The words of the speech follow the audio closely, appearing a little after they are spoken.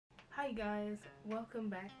Hi guys, welcome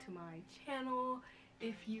back to my channel.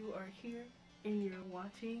 If you are here and you're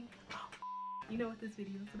watching, you know what this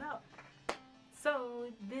video is about. So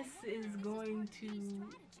this is going to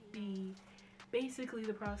be basically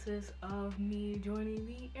the process of me joining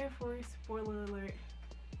the Air Force. Spoiler alert,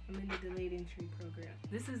 I'm in the delayed entry program.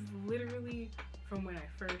 This is literally from when I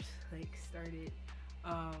first started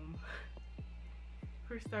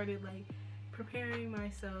preparing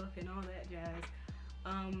myself and all that jazz.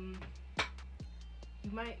 You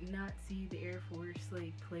might not see the Air Force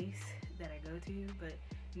place that I go to, but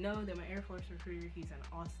know that my Air Force recruiter, he's in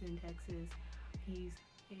Austin, Texas. He's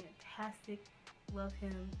fantastic, love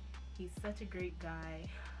him. He's such a great guy.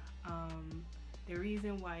 The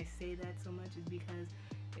reason why I say that so much is because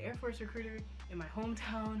the Air Force recruiter in my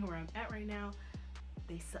hometown where I'm at right now,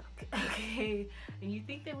 they suck, okay? And you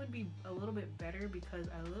think they would be a little bit better because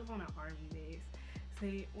I live on an army base.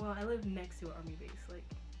 Well, I live next to an army base.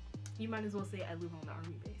 You might as well say I live on the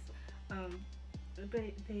army base. But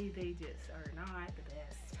they just are not the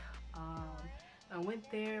best. I went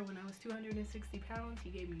there when I was 260 pounds. He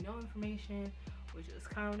gave me no information, which was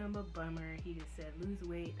kind of a bummer. He just said, lose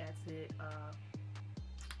weight, that's it,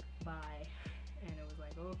 bye. And it was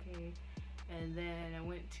like, okay. And then I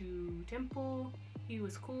went to Temple. He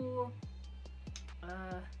was cool.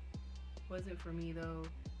 Wasn't for me though.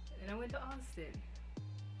 And I went to Austin.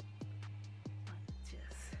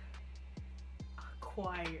 Just a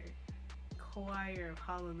choir of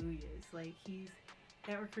hallelujahs.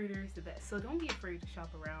 That recruiter is the best. So don't be afraid to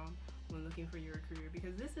shop around when looking for your recruiter,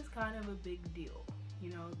 because this is kind of a big deal.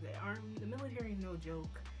 You know, the military is no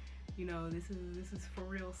joke. You know, this is for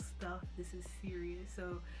real stuff. This is serious.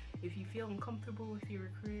 So if you feel uncomfortable with your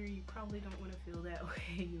recruiter, you probably don't want to feel that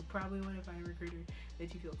way. You probably want to find a recruiter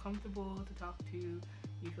that you feel comfortable to talk to, you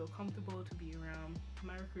feel comfortable to be around.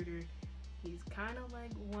 My recruiter, he's kind of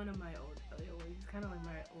like he's kind of like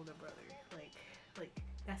my older brother. Like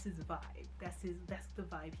that's his vibe. That's the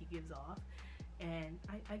vibe he gives off. And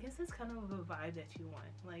I guess it's kind of a vibe that you want.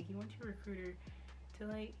 You want your recruiter to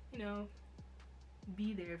you know,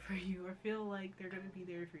 be there for you or feel like they're gonna be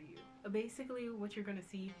there for you. Basically what you're gonna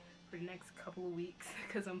see for the next couple of weeks,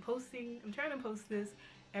 because I'm trying to post this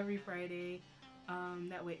every Friday.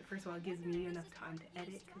 That way, first of all, it gives me enough time to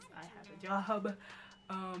edit because I have a job,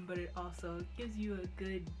 but it also gives you a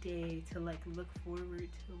good day to look forward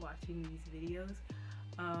to watching these videos.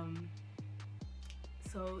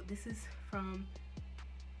 So this is from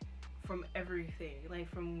everything,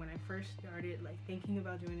 from when I first started thinking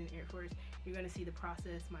about joining the Air Force. You're gonna see the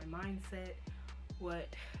process, my mindset,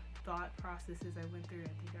 what thought processes I went through. I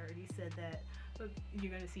think I already said that, but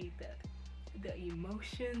you're gonna see the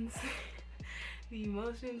emotions the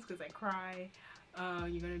emotions, because I cry.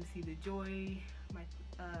 You're gonna see the joy,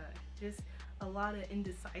 just a lot of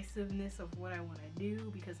indecisiveness of what I want to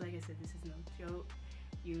do, because like I said, this is no joke.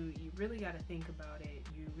 You really got to think about it.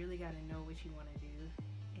 You really got to know what you want to do.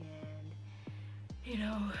 And you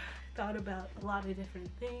know, thought about a lot of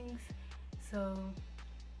different things. So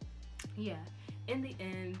yeah, in the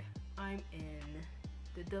end, I'm in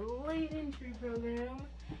the delayed entry program,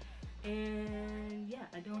 and yeah,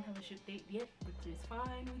 I don't have a ship date yet, which is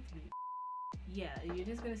fine with me. Yeah, you're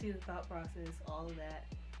just gonna see the thought process, all of that,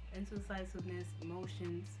 indecisiveness,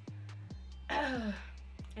 emotions.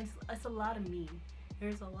 It's a lot of me.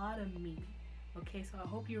 There's a lot of me. Okay, so I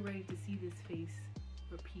hope you're ready to see this face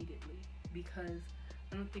repeatedly, because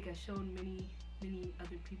I don't think I showed many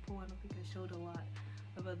other people. I don't think I showed a lot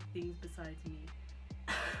of other things besides me.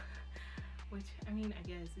 Which, I mean, I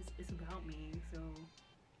guess it's about me, so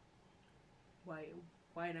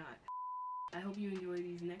why not? I hope you enjoy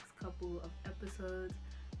these next couple of episodes.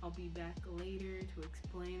 I'll be back later to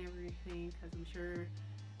explain everything, because I'm sure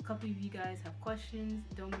a couple of you guys have questions.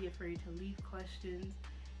 Don't be afraid to leave questions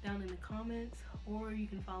down in the comments, or you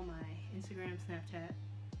can follow my Instagram, Snapchat,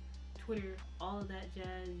 Twitter, all of that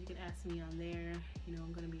jazz. You can ask me on there. You know,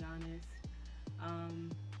 I'm gonna be honest.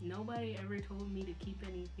 Nobody ever told me to keep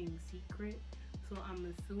anything secret, so I'm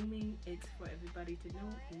assuming it's for everybody to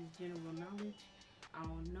know. It's general knowledge. I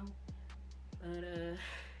don't know, but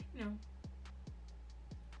you know,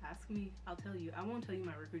 ask me, I'll tell you. I won't tell you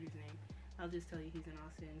my recruiter's name. I'll just tell you he's in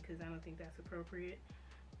Austin, because I don't think that's appropriate.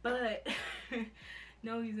 But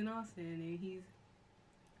no, he's in Austin and he's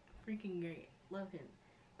freaking great. Love him.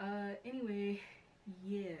 Anyway,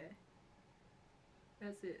 yeah,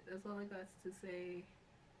 that's it. That's all I got to say.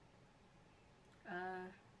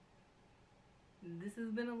 This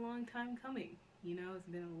has been a long time coming. You know, it's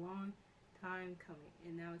been a long time coming,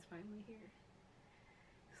 and now it's finally here.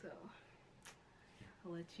 So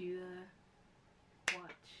I'll let you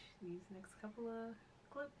watch these next couple of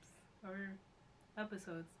clips. or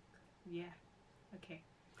episodes. Yeah. Okay.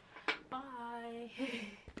 Bye.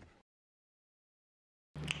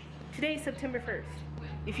 Today is September 1st.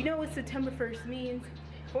 If you know what September 1st means,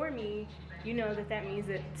 for me, you know that that means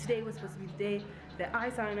that today was supposed to be the day that I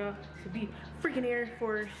sign up to be freaking Air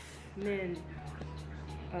Force men.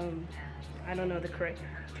 I don't know the correct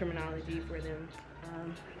terminology for them.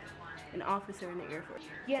 An officer in the Air Force.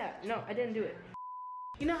 Yeah, no, I didn't do it.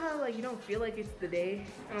 You know how like you don't feel like it's the day?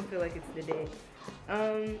 I don't feel like it's the day.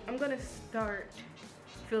 I'm gonna start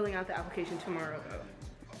filling out the application tomorrow though.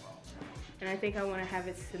 And I think I wanna have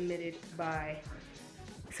it submitted by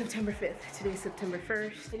September 5th. Today's September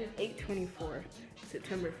 1st. It is 8:24,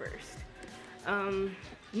 September 1st.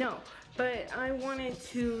 No, but I wanted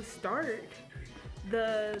to start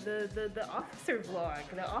the officer vlog,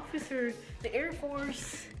 the Air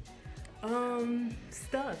Force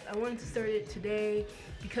stuff. I wanted to start it today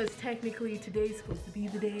because technically today's supposed to be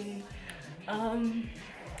the day.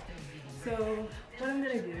 So what I'm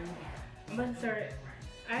gonna do, I'm gonna start,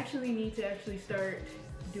 I actually need to start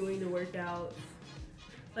doing the workouts.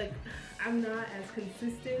 Like, I'm not as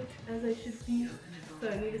consistent as I should be, so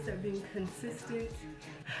I need to start being consistent.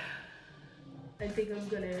 I think I'm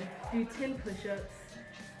gonna do 10 push-ups.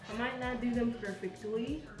 I might not do them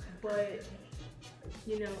perfectly, but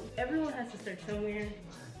you know, everyone has to start somewhere.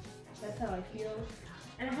 That's how I feel.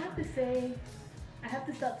 And I have to say, I have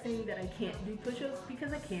to stop saying that I can't do push-ups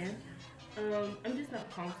because I can. I'm just not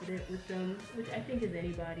confident with them, which I think is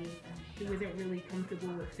anybody who isn't really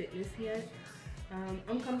comfortable with fitness yet.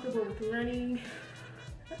 I'm comfortable with running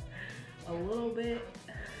a little bit.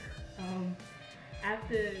 I have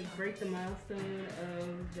to break the milestone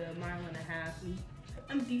of the 1.5 miles.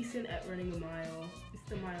 I'm decent at running a mile. It's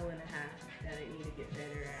the 1.5 miles that I need to get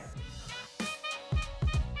better at.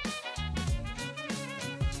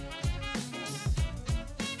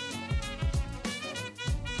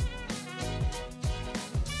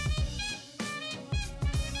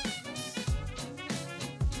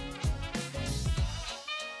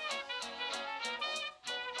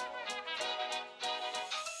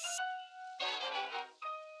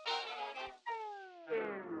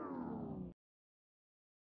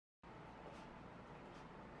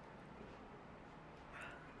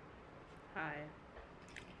 Hi.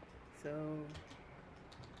 So,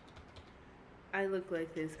 I look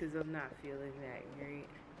like this because I'm not feeling that great.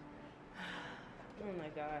 Oh my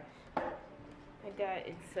gosh. I got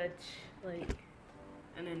in such, like,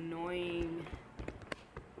 an annoying,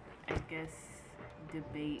 I guess,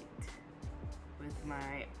 debate with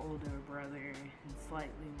my older brother and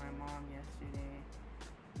slightly my mom yesterday.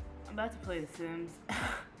 I'm about to play The Sims.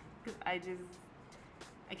 Because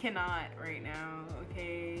I cannot right now,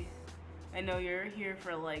 okay? I know you're here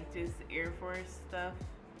for like just Air Force stuff.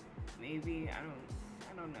 Maybe, I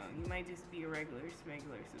don't know. You might just be a regular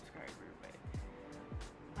smuggler subscriber, but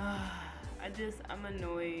I'm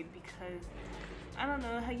annoyed because I don't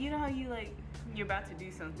know how you like you're about to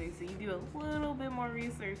do something, so you do a little bit more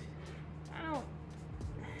research. I don't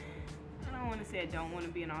want to say I don't want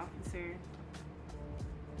to be an officer.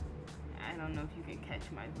 I don't know if you can catch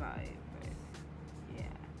my vibe, but yeah.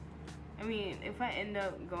 I mean, if I end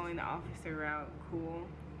up going the officer route, cool.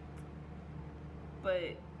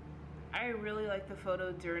 But I really like the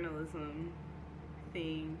photojournalism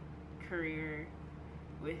thing, career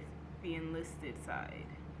with the enlisted side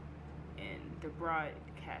and the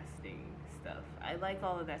broadcasting stuff. I like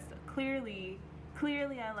all of that stuff. Clearly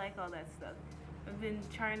I like all that stuff. I've been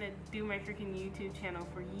trying to do my freaking YouTube channel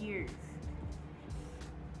for years.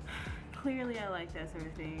 Clearly I like that sort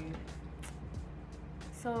of thing.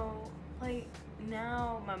 So, like,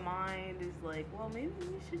 now my mind is like, well, maybe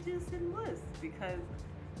we should just enlist because,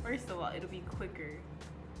 first of all, it'll be quicker.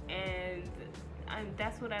 And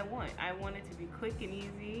that's what I want. I want it to be quick and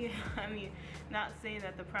easy. I mean, not saying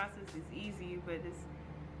that the process is easy, but this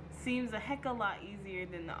seems a heck of a lot easier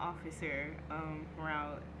than the officer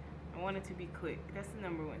route. I want it to be quick. That's the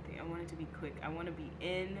number one thing. I want it to be quick. I want to be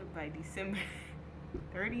in by December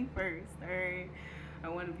 31st. All right. I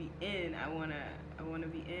want to be in. I want to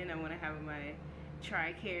be in. I want to have my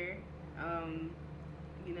TRICARE.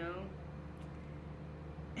 You know,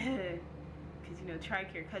 because you know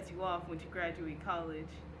TRICARE cuts you off once you graduate college,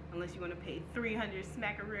 unless you want to pay 300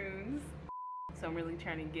 smackaroons. So I'm really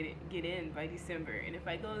trying to get in by December. And if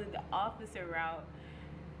I go the officer route,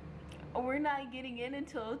 we're not getting in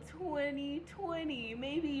until 2020,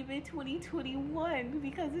 maybe even 2021,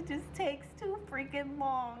 because it just takes too freaking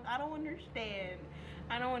long. I don't understand.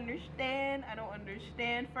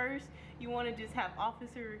 First, you want to just have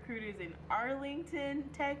officer recruiters in Arlington,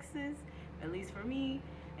 Texas, at least for me,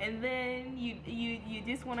 and then you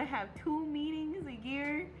just want to have 2 meetings a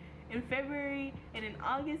year in February and in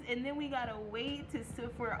August, and then we gotta wait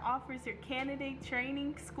for officer candidate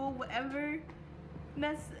training school, whatever.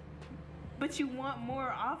 But you want more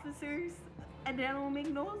officers, and that don't make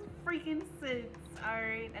no freaking sense. All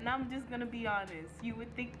right, and I'm just gonna be honest. You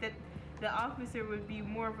would think that the officer would be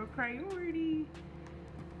more of a priority,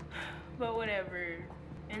 but whatever.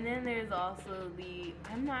 And then there's also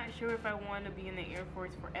I'm not sure if I want to be in the Air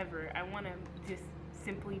Force forever. I want to just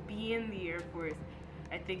simply be in the Air Force.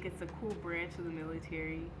 I think it's a cool branch of the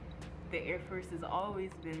military. The Air Force has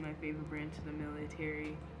always been my favorite branch of the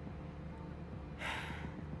military.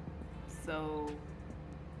 So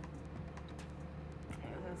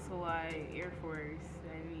that's why Air Force.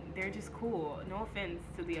 I mean, they're just cool. No offense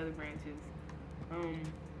to the other branches.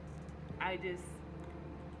 I just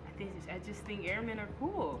think airmen are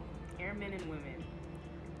cool. Airmen and women.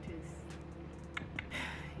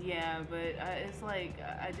 Yeah, but it's like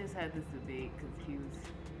I just had this debate because he was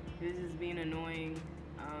just being annoying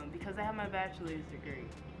because I have my bachelor's degree,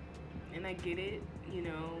 and I get it, you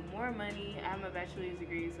know, more money. I have my bachelor's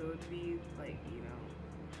degree, so it'd be like, you know,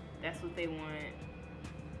 that's what they want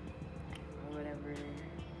or whatever.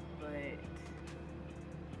 But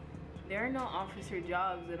there are no officer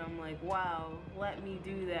jobs that I'm like, wow, let me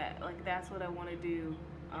do that. Like, that's what I want to do.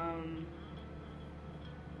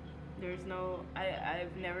 There's no,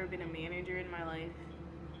 I've never been a manager in my life.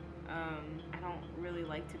 I don't really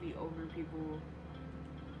like to be over people.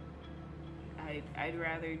 I'd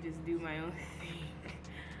rather just do my own thing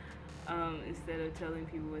instead of telling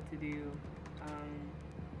people what to do.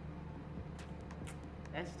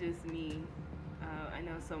 That's just me. I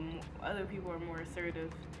know some other people are more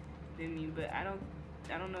assertive than me, but I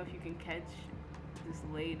don't know if you can catch this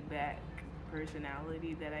laid back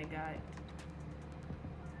personality that I got.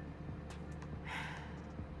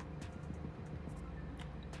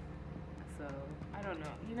 So I don't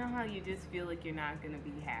know. You know how you just feel like you're not gonna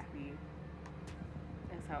be happy?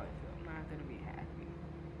 That's how I feel. I'm not gonna be happy.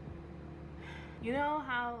 You know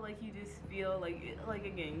how like you just feel like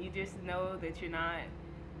again, you just know that you're not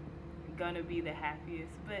gonna be the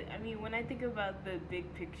happiest. But I mean, when I think about the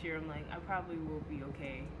big picture, I'm like, I probably will be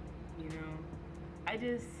okay. You know, I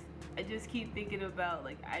just keep thinking about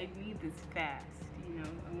like, I need this fast. You know,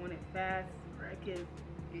 I want it fast where I could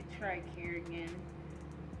get TRICARE again,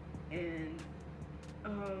 and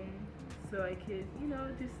so I could, you know,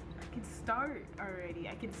 I could start already.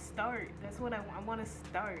 I could start. That's what I want to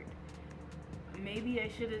start. Maybe I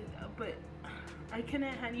should have, but I couldn't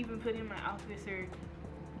have even put in my officer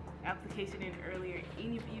application in earlier,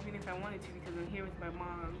 even if I wanted to, because I'm here with my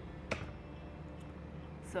mom.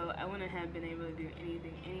 So I wouldn't have been able to do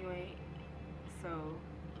anything anyway. So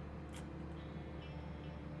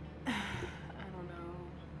I don't know.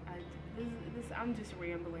 I'm just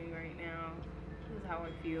rambling right now. This is how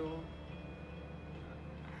I feel.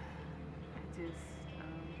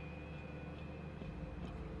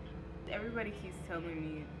 Everybody keeps telling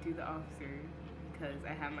me do the officer because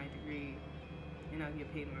I have my degree and I'll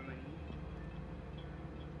get paid more money.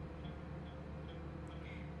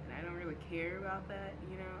 And I don't really care about that,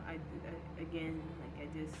 you know. I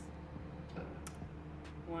just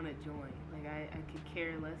want to join. Like, I could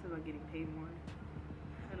care less about getting paid more.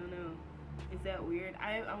 I don't know. Is that weird?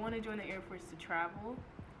 I want to join the Air Force to travel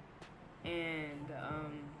and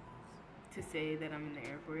to say that I'm in the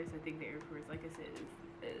Air Force. I think the Air Force, like I said,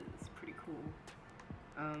 is pretty cool.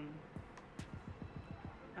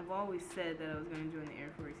 I've always said that I was going to join the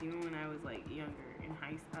Air Force, even when I was like younger,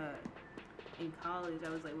 in college. I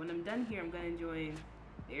was like, when I'm done here, I'm going to join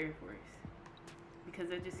the Air Force, because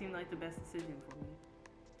that just seemed like the best decision for me.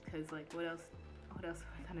 Because like, what else am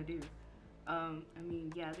I gonna do? I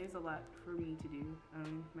mean, yeah, there's a lot for me to do.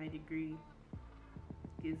 My degree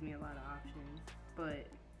gives me a lot of options, but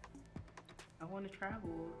I want to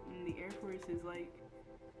travel, and the Air Force is like,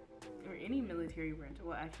 or any military branch.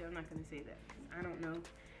 Well, actually, I'm not gonna say that. I don't know.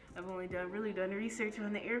 I've only really done research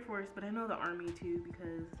on the Air Force, but I know the Army too,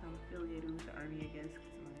 because I'm affiliated with the Army, I guess,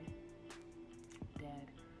 because my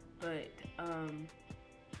dad. But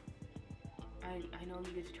I know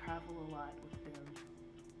you get to travel a lot with them.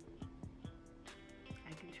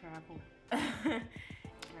 I can travel. I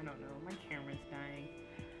don't know. My camera's dying.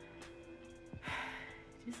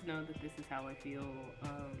 Just know that this is how I feel.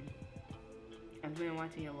 I've been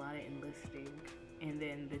watching a lot of enlisting, and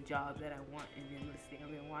then the job that I want in enlisting.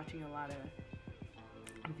 I've been watching a lot of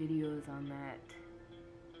videos on that.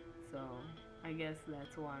 So I guess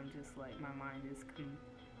that's why I'm just like, my mind is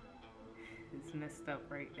messed up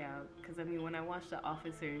right now. Because I mean, when I watched the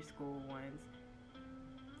officer school ones,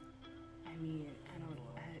 I mean,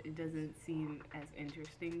 it doesn't seem as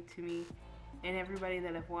interesting to me. And everybody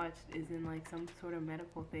that I've watched is in like some sort of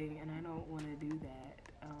medical thing, and I don't want to do that.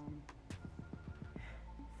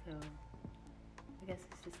 So I guess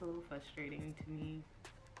it's just a little frustrating to me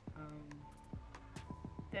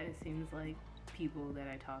that it seems like people that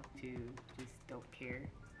I talk to just don't care,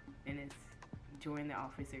 and it's join the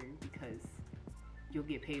officer because you'll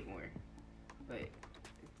get paid more, but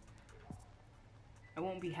I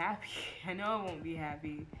won't be happy. I know I won't be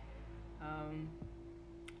happy. So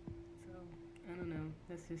I don't know.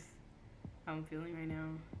 That's just how I'm feeling right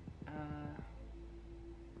now.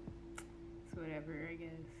 So whatever, I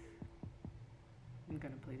guess. I'm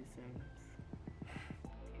gonna play The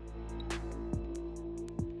Sims.